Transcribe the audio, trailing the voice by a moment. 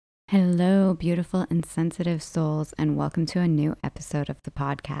Hello, beautiful and sensitive souls, and welcome to a new episode of the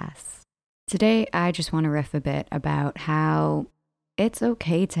podcast. Today, I just want to riff a bit about how it's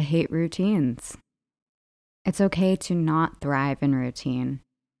okay to hate routines. It's okay to not thrive in routine.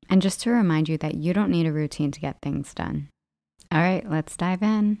 And just to remind you that you don't need a routine to get things done. All right, let's dive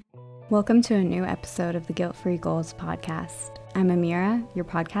in. Welcome to a new episode of the Guilt Free Goals podcast. I'm Amira, your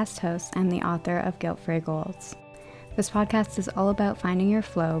podcast host and the author of Guilt Free Goals. This podcast is all about finding your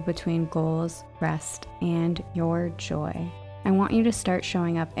flow between goals, rest, and your joy. I want you to start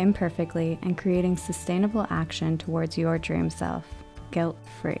showing up imperfectly and creating sustainable action towards your dream self,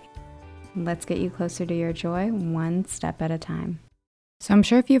 guilt-free. Let's get you closer to your joy, one step at a time. So I'm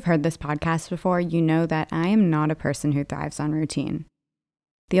sure if you've heard this podcast before, you know that I am not a person who thrives on routine.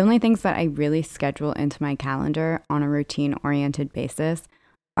 The only things that I really schedule into my calendar on a routine-oriented basis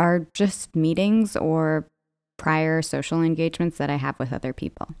are just meetings or prior social engagements that I have with other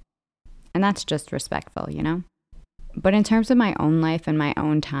people. And that's just respectful, you know? But in terms of my own life and my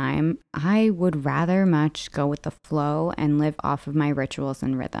own time, I would rather much go with the flow and live off of my rituals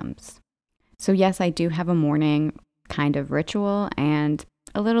and rhythms. So yes, I do have a morning kind of ritual and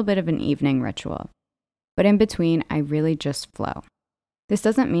a little bit of an evening ritual. But in between, I really just flow. This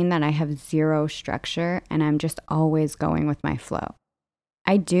doesn't mean that I have zero structure and I'm just always going with my flow.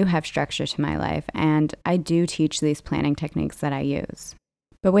 I do have structure to my life, and I do teach these planning techniques that I use.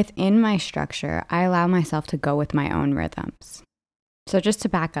 But within my structure, I allow myself to go with my own rhythms. So just to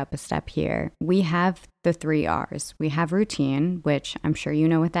back up a step here, we have the 3 R's. We have routine, which I'm sure you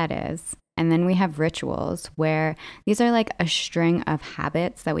know what that is. And then we have rituals, where these are like a string of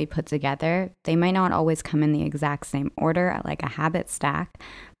habits that we put together. They might not always come in the exact same order, like a habit stack,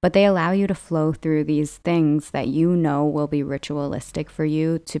 but they allow you to flow through these things that you know will be ritualistic for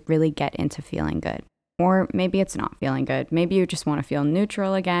you to really get into feeling good. Or maybe it's not feeling good. Maybe you just want to feel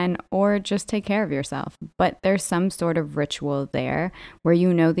neutral again, or just take care of yourself. But there's some sort of ritual there where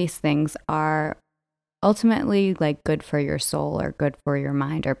you know these things are ultimately like good for your soul or good for your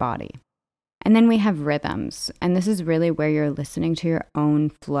mind or body. And then we have rhythms, and this is really where you're listening to your own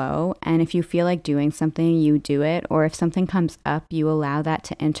flow. And if you feel like doing something, you do it. Or if something comes up, you allow that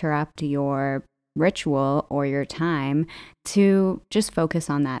to interrupt your ritual or your time to just focus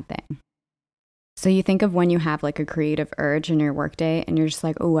on that thing. So you think of when you have like a creative urge in your workday and you're just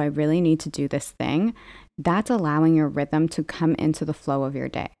like, oh, I really need to do this thing. That's allowing your rhythm to come into the flow of your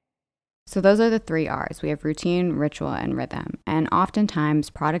day. So those are the 3 R's. We have routine, ritual, and rhythm. And oftentimes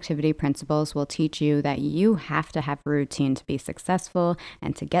productivity principles will teach you that you have to have a routine to be successful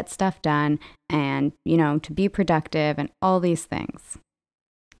and to get stuff done and, to be productive and all these things.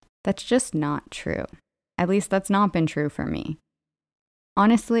 That's just not true. At least that's not been true for me.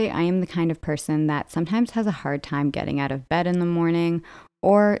 Honestly, I am the kind of person that sometimes has a hard time getting out of bed in the morning,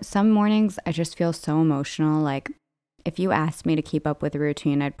 or some mornings I just feel so emotional, like if you asked me to keep up with a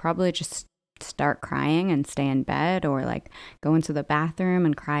routine, I'd probably just start crying and stay in bed or like go into the bathroom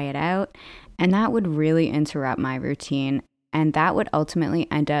and cry it out. And that would really interrupt my routine. And that would ultimately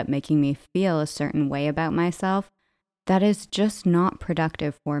end up making me feel a certain way about myself that is just not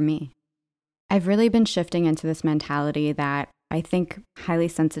productive for me. I've really been shifting into this mentality that I think highly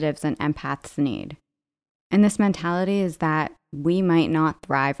sensitives and empaths need. And this mentality is that we might not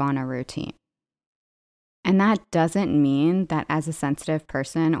thrive on a routine. And that doesn't mean that as a sensitive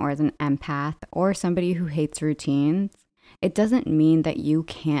person or as an empath or somebody who hates routines, it doesn't mean that you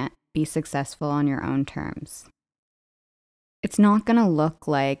can't be successful on your own terms. It's not going to look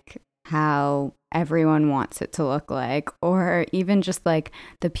like how everyone wants it to look like, or even just like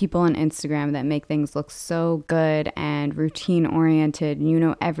the people on Instagram that make things look so good and routine oriented.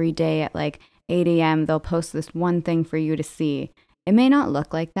 Every day at like 8 a.m. they'll post this one thing for you to see. It may not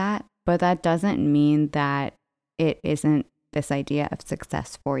look like that, but that doesn't mean that it isn't this idea of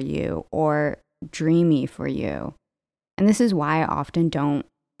success for you or dreamy for you. And this is why I often don't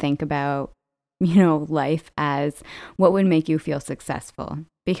think about, life as what would make you feel successful.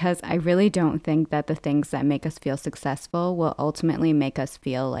 Because I really don't think that the things that make us feel successful will ultimately make us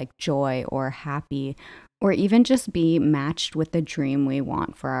feel like joy or happy, or even just be matched with the dream we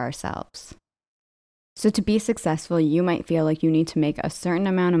want for ourselves. So to be successful, you might feel like you need to make a certain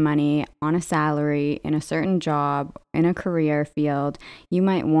amount of money on a salary, in a certain job, in a career field. You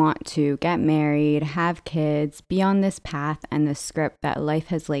might want to get married, have kids, be on this path and this script that life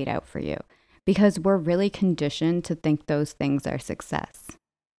has laid out for you, because we're really conditioned to think those things are success.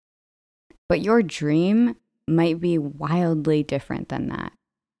 But your dream might be wildly different than that.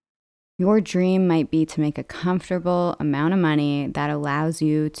 Your dream might be to make a comfortable amount of money that allows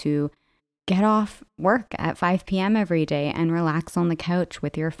you to get off work at 5 p.m. every day and relax on the couch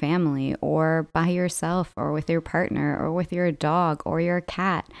with your family or by yourself or with your partner or with your dog or your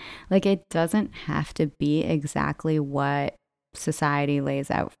cat. Like, it doesn't have to be exactly what society lays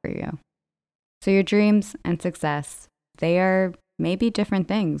out for you. So your dreams and success, they are maybe different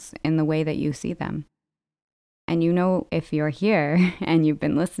things in the way that you see them. And you know, if you're here and you've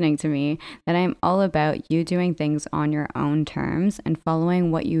been listening to me, that I'm all about you doing things on your own terms and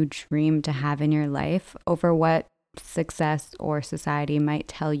following what you dream to have in your life over what success or society might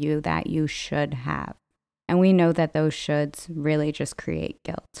tell you that you should have. And we know that those shoulds really just create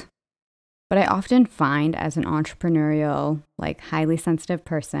guilt. But I often find as an entrepreneurial, highly sensitive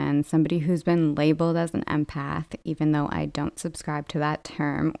person, somebody who's been labeled as an empath, even though I don't subscribe to that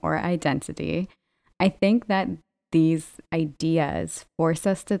term or identity, I think that these ideas force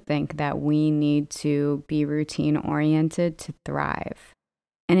us to think that we need to be routine oriented to thrive.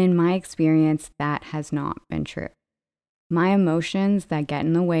 And in my experience, that has not been true. My emotions that get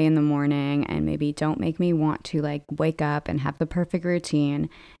in the way in the morning and maybe don't make me want to wake up and have the perfect routine,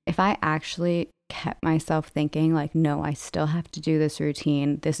 if I actually kept myself thinking no, I still have to do this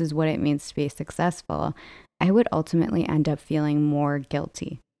routine, this is what it means to be successful, I would ultimately end up feeling more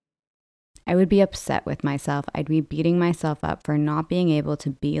guilty. I would be upset with myself. I'd be beating myself up for not being able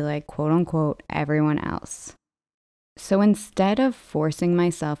to be quote unquote everyone else. So instead of forcing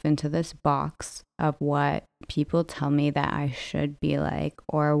myself into this box of what people tell me that I should be like,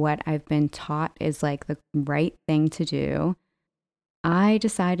 or what I've been taught is the right thing to do, I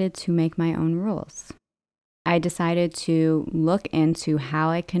decided to make my own rules. I decided to look into how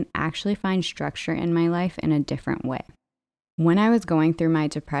I can actually find structure in my life in a different way. When I was going through my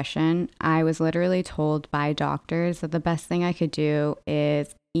depression, I was literally told by doctors that the best thing I could do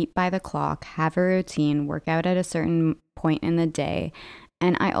is eat by the clock, have a routine, work out at a certain point in the day.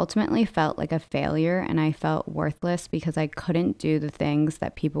 And I ultimately felt like a failure and I felt worthless because I couldn't do the things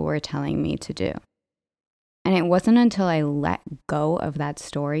that people were telling me to do. And it wasn't until I let go of that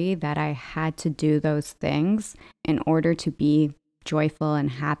story that I had to do those things in order to be joyful and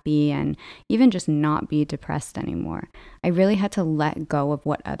happy and even just not be depressed anymore. I really had to let go of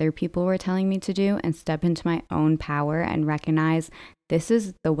what other people were telling me to do and step into my own power and recognize this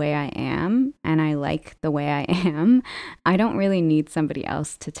is the way I am and I like the way I am. I don't really need somebody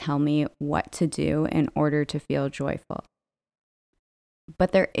else to tell me what to do in order to feel joyful.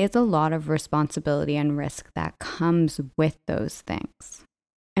 But there is a lot of responsibility and risk that comes with those things.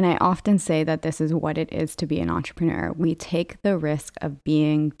 And I often say that this is what it is to be an entrepreneur. We take the risk of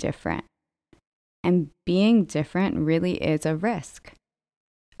being different. And being different really is a risk.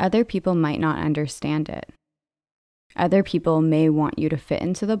 Other people might not understand it. Other people may want you to fit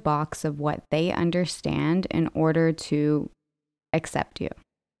into the box of what they understand in order to accept you.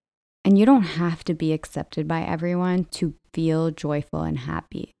 And you don't have to be accepted by everyone to feel joyful and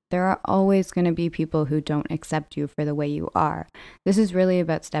happy. There are always going to be people who don't accept you for the way you are. This is really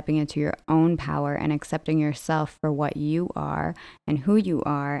about stepping into your own power and accepting yourself for what you are and who you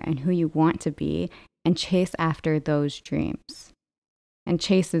want to be, and chase after those dreams. And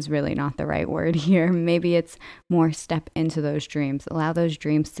chase is really not the right word here. Maybe it's more step into those dreams. Allow those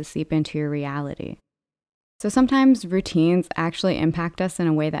dreams to seep into your reality. So sometimes routines actually impact us in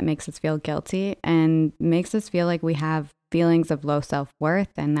a way that makes us feel guilty and makes us feel like we have feelings of low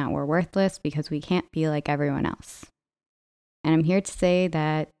self-worth and that we're worthless because we can't be like everyone else. And I'm here to say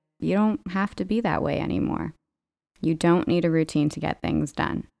that you don't have to be that way anymore. You don't need a routine to get things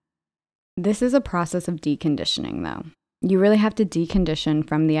done. This is a process of deconditioning, though. You really have to decondition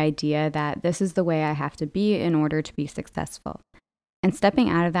from the idea that this is the way I have to be in order to be successful. And stepping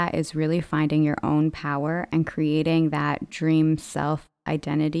out of that is really finding your own power and creating that dream self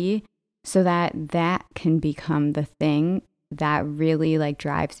identity so that that can become the thing that really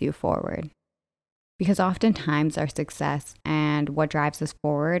drives you forward. Because oftentimes our success and what drives us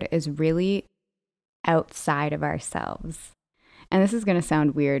forward is really outside of ourselves. And this is going to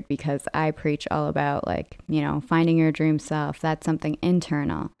sound weird because I preach all about finding your dream self. That's something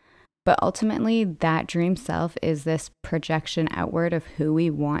internal. But ultimately, that dream self is this projection outward of who we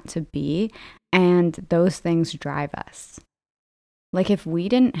want to be, and those things drive us. If we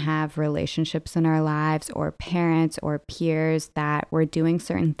didn't have relationships in our lives or parents or peers that were doing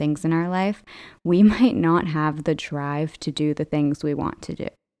certain things in our life, we might not have the drive to do the things we want to do.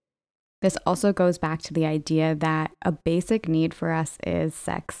 This also goes back to the idea that a basic need for us is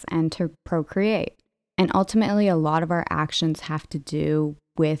sex and to procreate. And ultimately, a lot of our actions have to do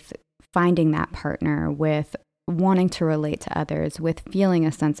with finding that partner, with wanting to relate to others, with feeling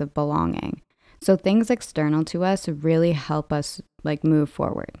a sense of belonging. So things external to us really help us move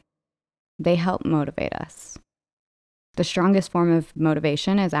forward. they help motivate us. The strongest form of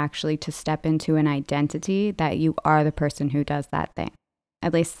motivation is actually to step into an identity that you are the person who does that thing.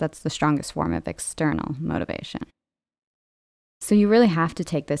 At least that's the strongest form of external motivation. So you really have to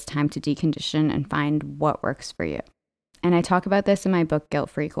take this time to decondition and find what works for you. And I talk about this in my book,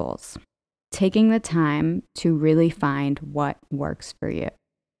 Guilt-Free Goals. Taking the time to really find what works for you.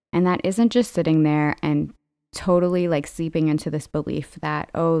 And that isn't just sitting there and totally like seeping into this belief that,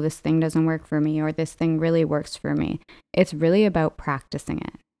 oh, this thing doesn't work for me or this thing really works for me. It's really about practicing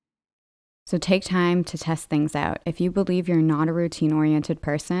it. So take time to test things out. If you believe you're not a routine-oriented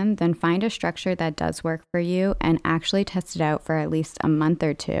person, then find a structure that does work for you and actually test it out for at least a month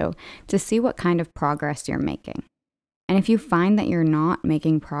or two to see what kind of progress you're making. And if you find that you're not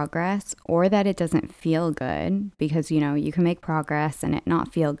making progress or that it doesn't feel good, because, you can make progress and it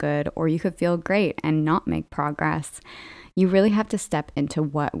not feel good, or you could feel great and not make progress, you really have to step into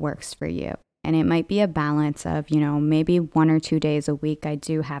what works for you. And it might be a balance of, maybe 1 or 2 days a week I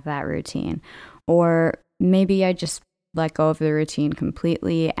do have that routine. Or maybe I just let go of the routine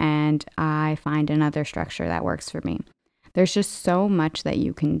completely and I find another structure that works for me. There's just so much that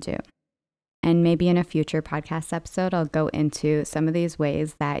you can do. And maybe in a future podcast episode, I'll go into some of these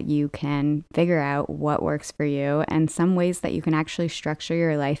ways that you can figure out what works for you and some ways that you can actually structure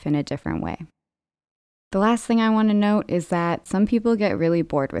your life in a different way. The last thing I want to note is that some people get really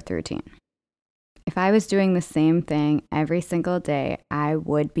bored with routine. If I was doing the same thing every single day, I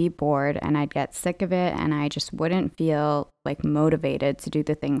would be bored and I'd get sick of it and I just wouldn't feel like motivated to do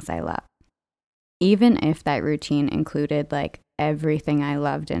the things I love. Even if that routine included like everything I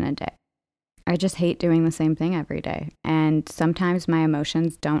loved in a day. I just hate doing the same thing every day. And sometimes my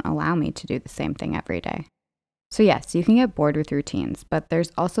emotions don't allow me to do the same thing every day. So yes, you can get bored with routines, but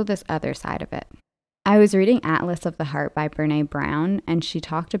there's also this other side of it. I was reading Atlas of the Heart by Brené Brown, and she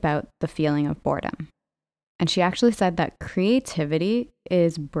talked about the feeling of boredom. And she actually said that creativity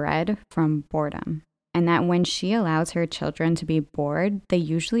is bred from boredom. And that when she allows her children to be bored, they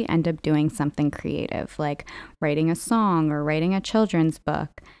usually end up doing something creative, like writing a song or writing a children's book.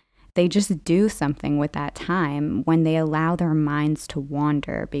 They just do something with that time when they allow their minds to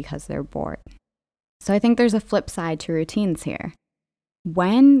wander because they're bored. So I think there's a flip side to routines here.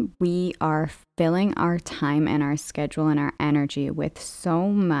 When we are filling our time and our schedule and our energy with so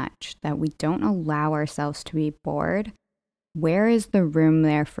much that we don't allow ourselves to be bored, where is the room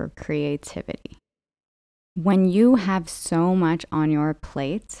there for creativity? When you have so much on your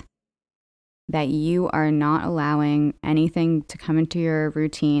plate that you are not allowing anything to come into your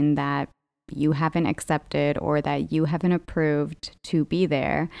routine that you haven't accepted or that you haven't approved to be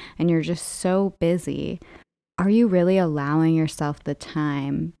there, and you're just so busy, are you really allowing yourself the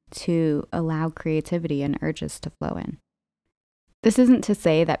time to allow creativity and urges to flow in? This isn't to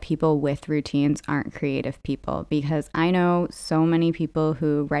say that people with routines aren't creative people, because I know so many people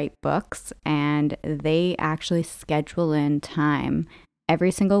who write books and they actually schedule in time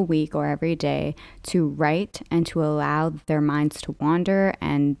every single week or every day to write and to allow their minds to wander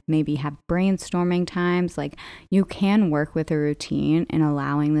and maybe have brainstorming times. Like, you can work with a routine in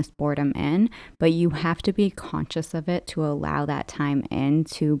allowing this boredom in, but you have to be conscious of it to allow that time in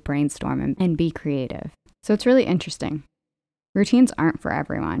to brainstorm and be creative. So it's really interesting. Routines aren't for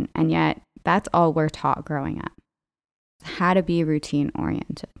everyone, and yet that's all we're taught growing up. How to be routine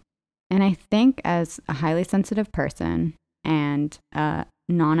oriented. And I think as a highly sensitive person and a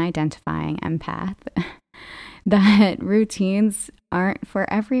non-identifying empath, that routines aren't for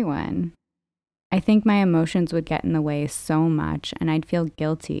everyone. I think my emotions would get in the way so much, and I'd feel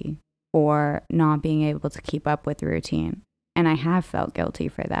guilty for not being able to keep up with the routine. And I have felt guilty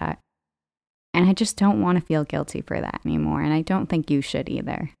for that. And I just don't want to feel guilty for that anymore, and I don't think you should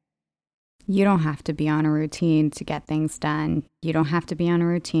either. You don't have to be on a routine to get things done. You don't have to be on a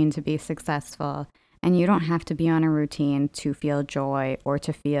routine to be successful. And you don't have to be on a routine to feel joy or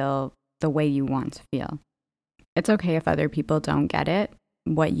to feel the way you want to feel. It's okay if other people don't get it.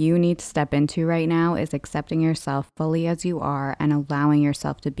 What you need to step into right now is accepting yourself fully as you are and allowing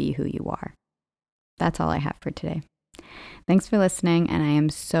yourself to be who you are. That's all I have for today. Thanks for listening, and I am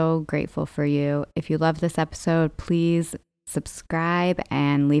so grateful for you. If you love this episode, please subscribe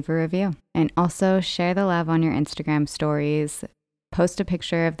and leave a review. And also share the love on your Instagram stories. Post a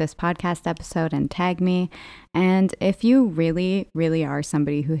picture of this podcast episode and tag me. And if you really, really are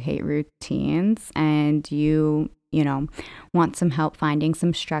somebody who hates routines and you want some help finding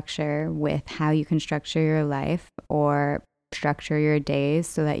some structure with how you can structure your life or structure your days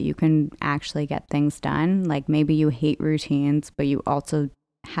so that you can actually get things done, like maybe you hate routines, but you also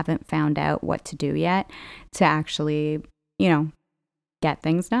haven't found out what to do yet to actually, get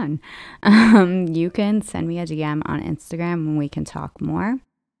things done. You can send me a DM on Instagram and we can talk more.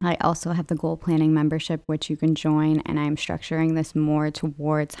 I also have the goal planning membership, which you can join, and I'm structuring this more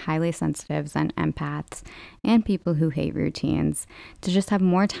towards highly sensitives and empaths and people who hate routines to just have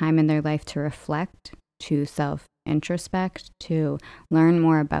more time in their life to reflect, to self-introspect, to learn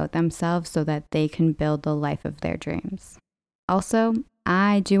more about themselves so that they can build the life of their dreams. Also,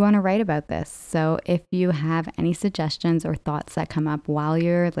 I do want to write about this, so if you have any suggestions or thoughts that come up while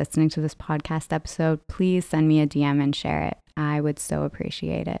you're listening to this podcast episode, please send me a DM and share it. I would so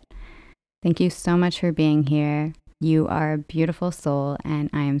appreciate it. Thank you so much for being here. You are a beautiful soul, and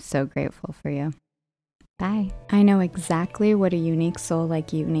I am so grateful for you. Bye. I know exactly what a unique soul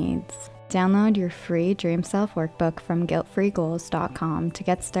like you needs. Download your free Dream Self workbook from guiltfreegoals.com to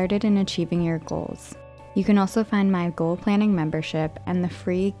get started in achieving your goals. You can also find my goal planning membership and the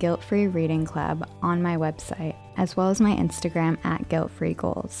free guilt-free reading club on my website, as well as my Instagram at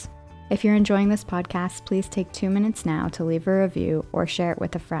guiltfreegoals. If you're enjoying this podcast, please take 2 minutes now to leave a review or share it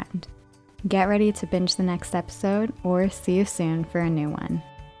with a friend. Get ready to binge the next episode or see you soon for a new one.